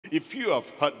If you have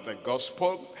heard the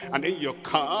gospel and then you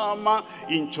come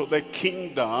into the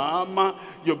kingdom,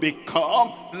 you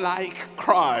become like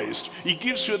Christ. He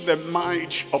gives you the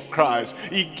might of Christ.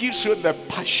 He gives you the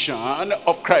passion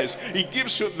of Christ. He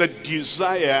gives you the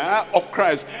desire of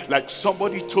Christ. Like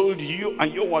somebody told you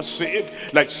and you were saved.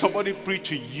 Like somebody preached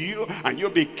to you and you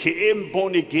became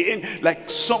born again. Like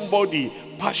somebody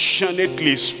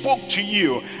passionately spoke to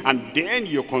you, and then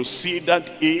you considered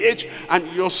it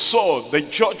and you saw the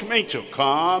judgment to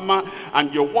come,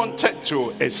 and you wanted to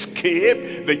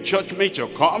escape the judgment to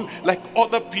come, like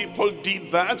other people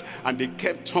did that, and they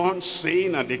kept on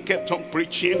saying and they kept on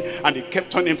preaching and they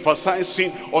kept on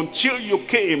emphasizing until you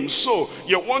came. So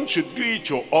you want to do it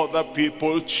to other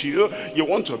people too. You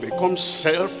want to become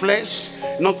selfless,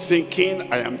 not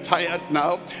thinking I am tired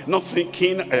now, not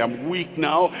thinking I am weak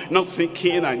now, not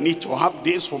thinking I need to have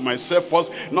this for myself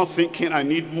first, not thinking I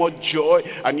need more joy,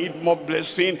 I need more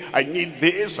blessing, I need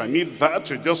this, I need that,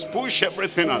 to just push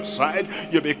everything aside.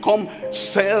 You become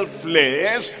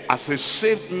selfless as a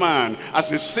saved man,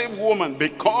 as a saved woman,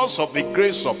 because of the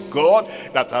grace of God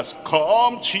that has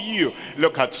come to you.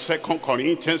 Look at 2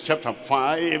 Corinthians chapter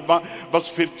 5 verse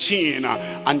 15,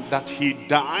 and that he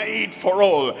died for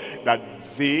all, that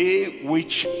they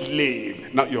which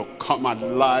live. Now you come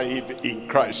alive in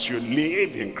Christ. You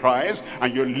live in Christ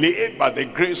and you live by the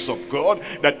grace of God,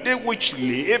 that they which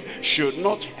live should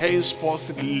not henceforth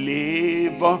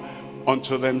live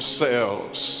unto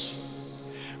themselves.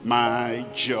 My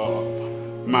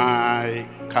job, my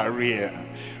career,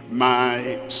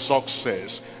 my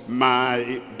success,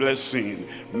 my blessing,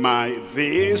 my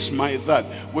this, my that.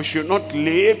 We should not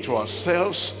live to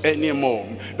ourselves anymore.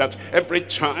 That every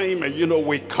time,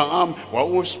 we come, we're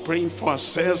always praying for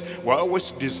ourselves, we're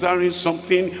always desiring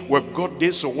something. We've got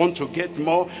this, we want to get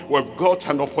more. We've got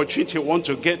an opportunity, we want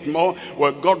to get more.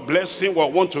 We've got blessing, we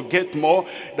want to get more.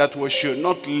 That we should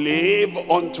not live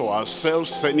unto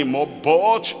ourselves anymore,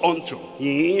 but unto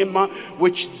him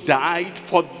which died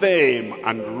for them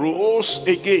and rose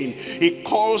again. He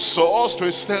calls us to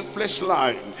a selfless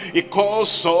life. He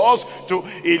calls us to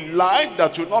a life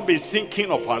that will not be thinking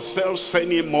of ourselves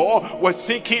anymore. We're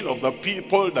thinking of the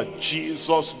people that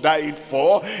Jesus died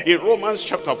for. In Romans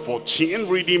chapter 14,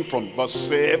 reading from verse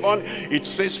 7, it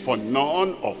says, for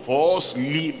none of us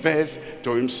liveth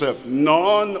to himself.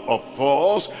 None of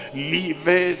us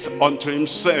liveth unto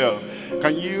himself.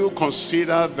 Can you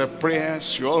consider the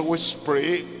prayers you always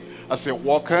pray as a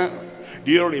worker?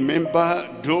 Do you remember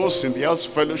those in the house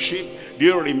fellowship? Do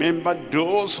you remember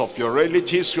those of your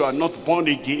relatives who are not born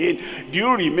again? Do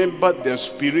you remember their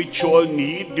spiritual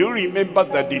need? Do you remember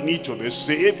that they need to be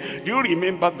saved? Do you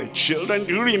remember the children?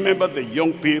 Do you remember the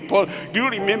young people? Do you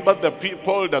remember the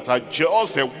people that are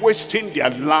just wasting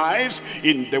their lives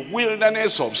in the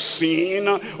wilderness of sin?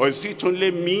 Or is it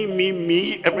only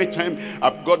me? Every time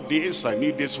I've got this, I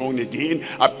need this one again.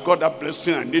 I've got that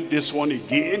blessing, I need this one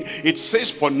again. It says,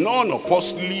 for none of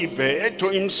us liveth to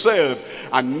himself,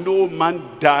 and no man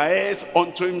dieth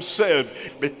unto himself.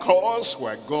 Because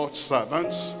we're God's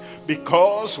servants,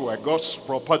 because we're God's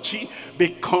property,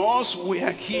 because we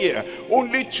are here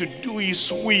only to do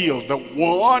his will, the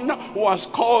one who has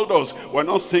called us. We're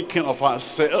not thinking of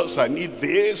ourselves, I need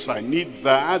this, I need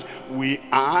that. We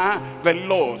are the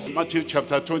Lord's. Matthew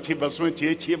chapter 20 verse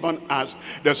 28, even as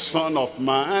the Son of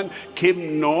Man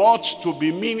came not to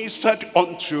be ministered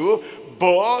unto,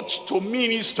 but to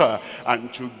minister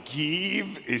and to give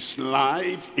his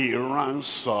life a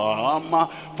ransom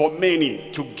for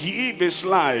many. To give his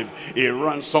life a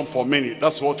ransom for many.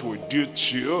 That's what we do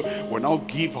too. We now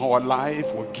give our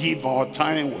life, we give our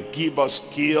time, we give our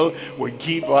skill, we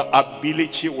give our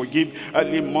ability, we give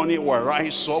early morning, we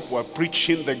rise up, we're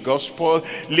preaching the gospel.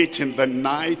 Late in the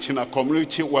night in our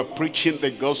community, we're preaching the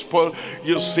gospel.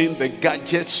 Using the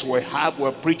gadgets we have,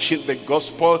 we're preaching the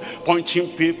gospel,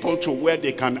 pointing people to where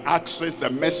they can access the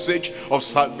message of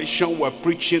salvation. We're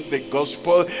preaching the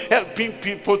gospel, helping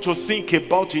people to think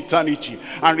about eternity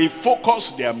and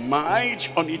refocus their mind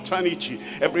on eternity.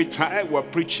 Every time we're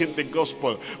preaching the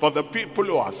gospel. For the people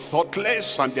who are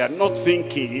thoughtless and they are not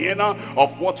thinking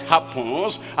of what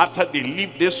happens after they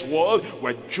leave this world,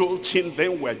 we're jolting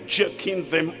them, we're jerking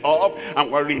them up, and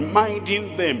we're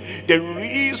reminding them there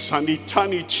is an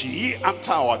eternity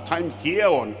after our time here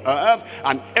on earth.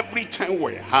 And every time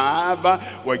we have,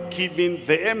 we're giving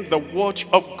them the word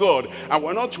of God, and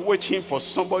we're not waiting for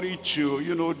somebody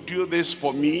to do this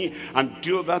for me and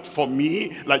do that for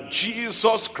me. Like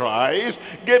Jesus Christ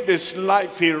gave his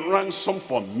life a ransom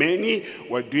for many,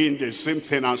 we're doing the same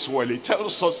thing as well. It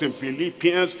tells us in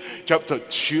Philippians chapter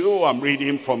 2, I'm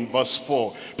reading from verse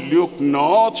 4, look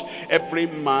not every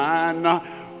man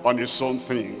on his own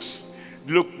things.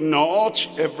 Look not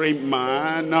every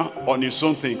man on his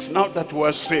own things. Now that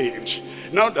we're saved,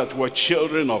 now that we're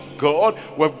children of God,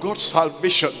 we've got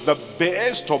salvation, the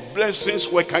best of blessings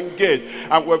we can get.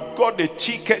 And we've got the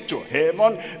ticket to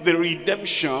heaven, the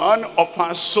redemption of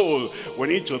our soul. We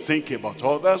need to think about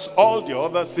others. All the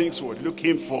other things we're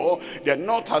looking for, they're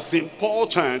not as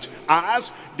important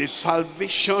as the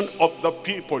salvation of the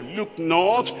people. Look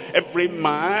not every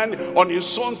man on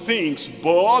his own things,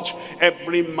 but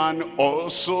every man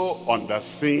also on the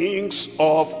things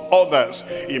of others.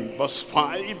 In verse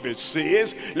 5 it says,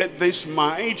 let this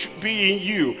mind be in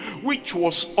you, which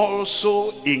was also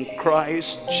in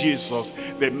Christ Jesus.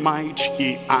 The mind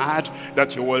he had,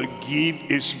 that he will give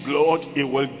his blood, he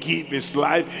will give his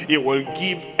life, he will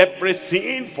give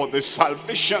everything for the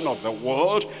salvation of the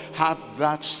world. Have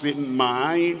that same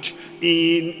mind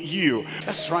in you.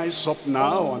 Let's rise up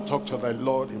now and talk to the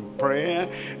Lord in prayer,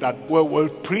 that we will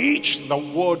preach the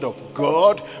word of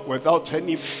God without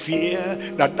any fear,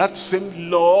 that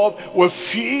same love will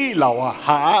fill our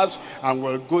hearts, and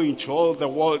we'll go into all the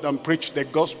world and preach the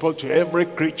gospel to every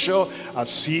creature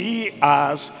as he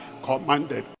has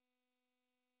commanded.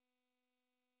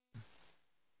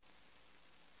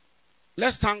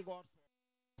 Let's thank God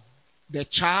for the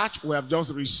charge we have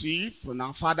just received from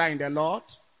our Father in the Lord,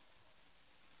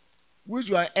 which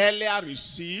we earlier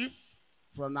received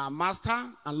from our Master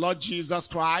and Lord Jesus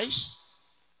Christ.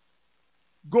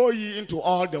 Go ye into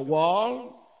all the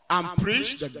world and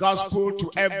preach the gospel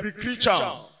to every creature.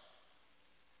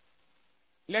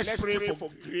 Let's pray for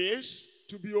grace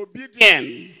to be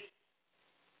obedient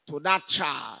to that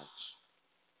charge.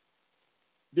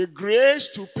 The grace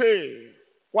to pay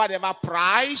whatever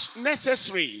price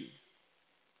necessary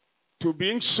to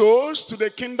bring souls to the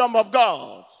kingdom of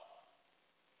God.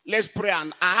 Let's pray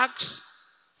and ask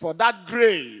for that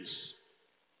grace.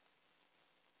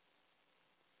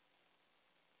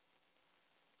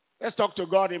 Let's talk to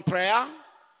God in prayer,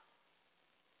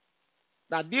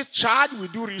 that this charge we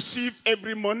do receive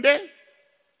every Monday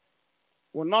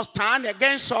will not stand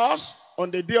against us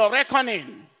on the day of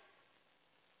reckoning,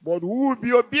 but we will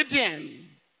be obedient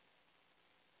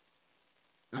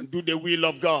and do the will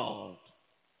of God.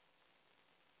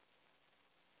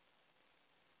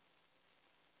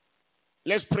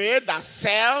 Let's pray that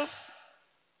self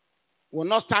will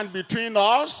not stand between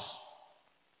us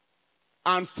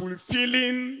and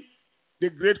fulfilling the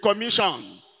Great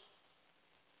Commission.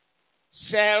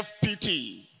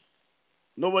 Self-pity.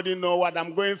 Nobody knows what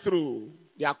I'm going through.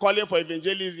 They are calling for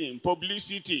evangelism,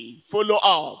 publicity,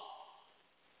 follow-up.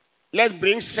 Let's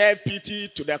bring self-pity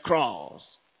to the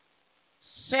cross.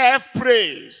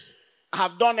 Self-praise. I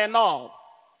have done enough.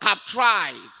 I have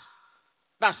tried.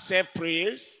 That's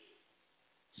self-praise.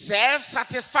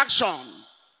 Self-satisfaction.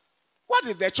 What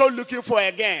is the church looking for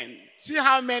again? See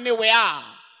how many we are.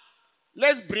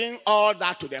 Let's bring all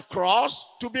that to the cross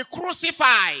to be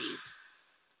crucified,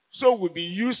 so we'll be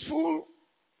useful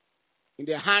in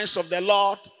the hands of the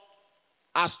Lord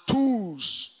as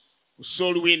tools for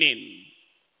soul winning.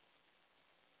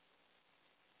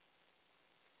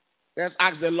 Let's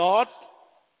ask the Lord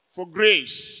for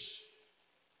grace.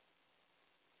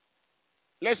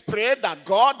 Let's pray that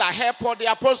God that helped Paul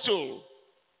the apostle.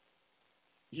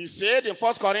 He said in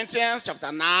 1 Corinthians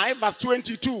chapter 9, verse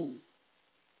 22,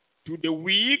 to the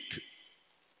weak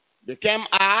became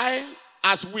I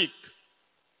as weak,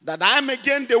 that I am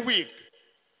again the weak.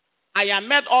 I am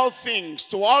made all things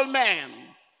to all men,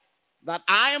 that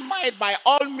I might by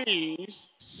all means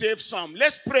save some.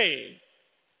 Let's pray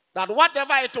that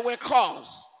whatever it will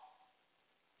cost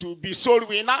to be soul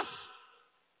winners,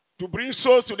 to bring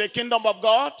souls to the kingdom of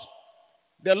God,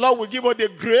 the Lord will give us the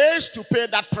grace to pay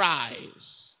that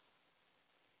price.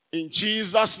 In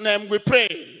Jesus' name we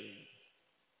pray.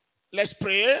 Let's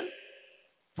pray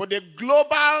for the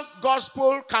global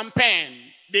gospel campaign,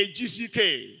 the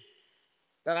GCK,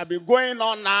 that have been going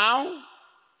on now,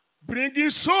 bringing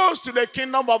souls to the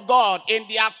kingdom of God in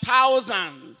their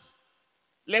thousands.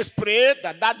 Let's pray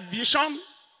that that vision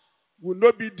will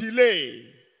not be delayed,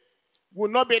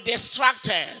 will not be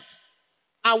distracted,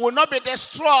 and will not be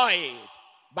destroyed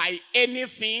by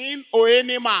anything or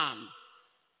any man,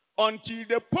 until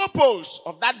the purpose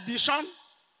of that vision,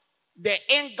 the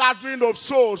ingathering of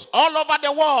souls all over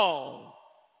the world,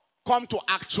 come to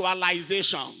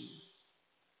actualization.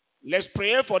 Let's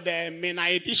pray for the MENA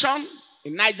edition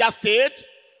in Niger State,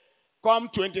 come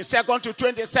 22nd to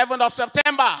 27th of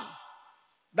September,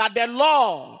 that the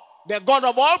Lord, the God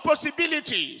of all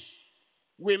possibilities,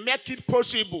 will make it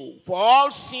possible for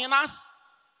all sinners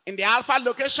in the Alpha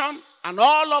location and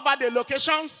all over the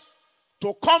locations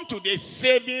to come to the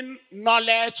saving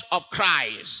knowledge of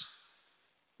Christ.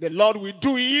 The Lord will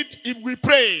do it if we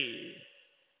pray.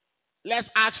 Let's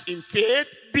ask in faith,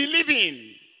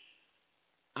 believing.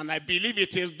 And I believe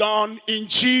it is done in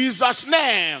Jesus'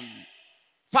 name.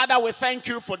 Father, we thank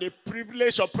you for the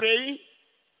privilege of praying.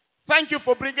 Thank you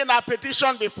for bringing our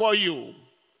petition before you.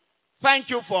 Thank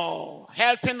you for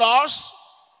helping us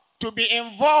to be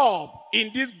involved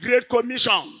in this great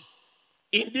commission,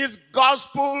 in this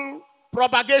gospel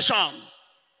propagation.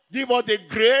 Give us the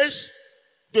grace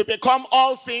to become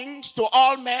all things to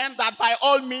all men, that by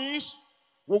all means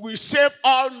we will save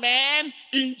all men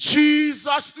in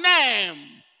Jesus' name.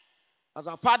 As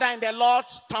our Father in the Lord,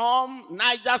 Storm,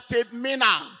 Niger State,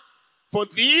 Mina, for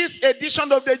this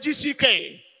edition of the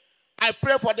GCK, I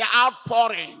pray for the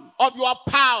outpouring of your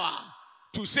power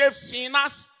to save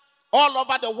sinners all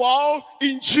over the world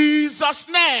in Jesus'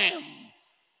 name.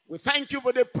 We thank you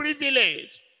for the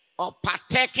privilege of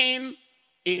partaking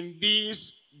in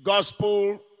this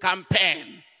gospel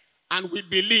campaign. And we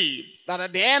believe that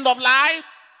at the end of life,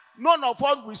 none of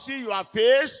us will see your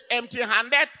face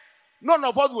empty-handed. None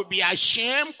of us will be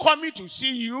ashamed coming to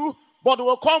see you, but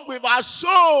will come with our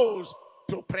souls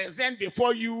to present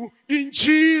before you in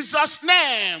Jesus'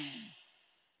 name.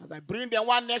 As I bring the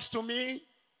one next to me,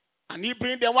 and he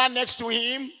bring the one next to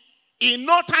him, in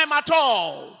no time at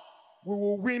all, we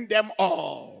will win them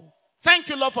all. Thank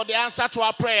you, Lord, for the answer to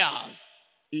our prayers.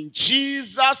 In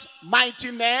Jesus'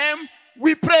 mighty name,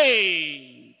 we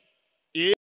pray.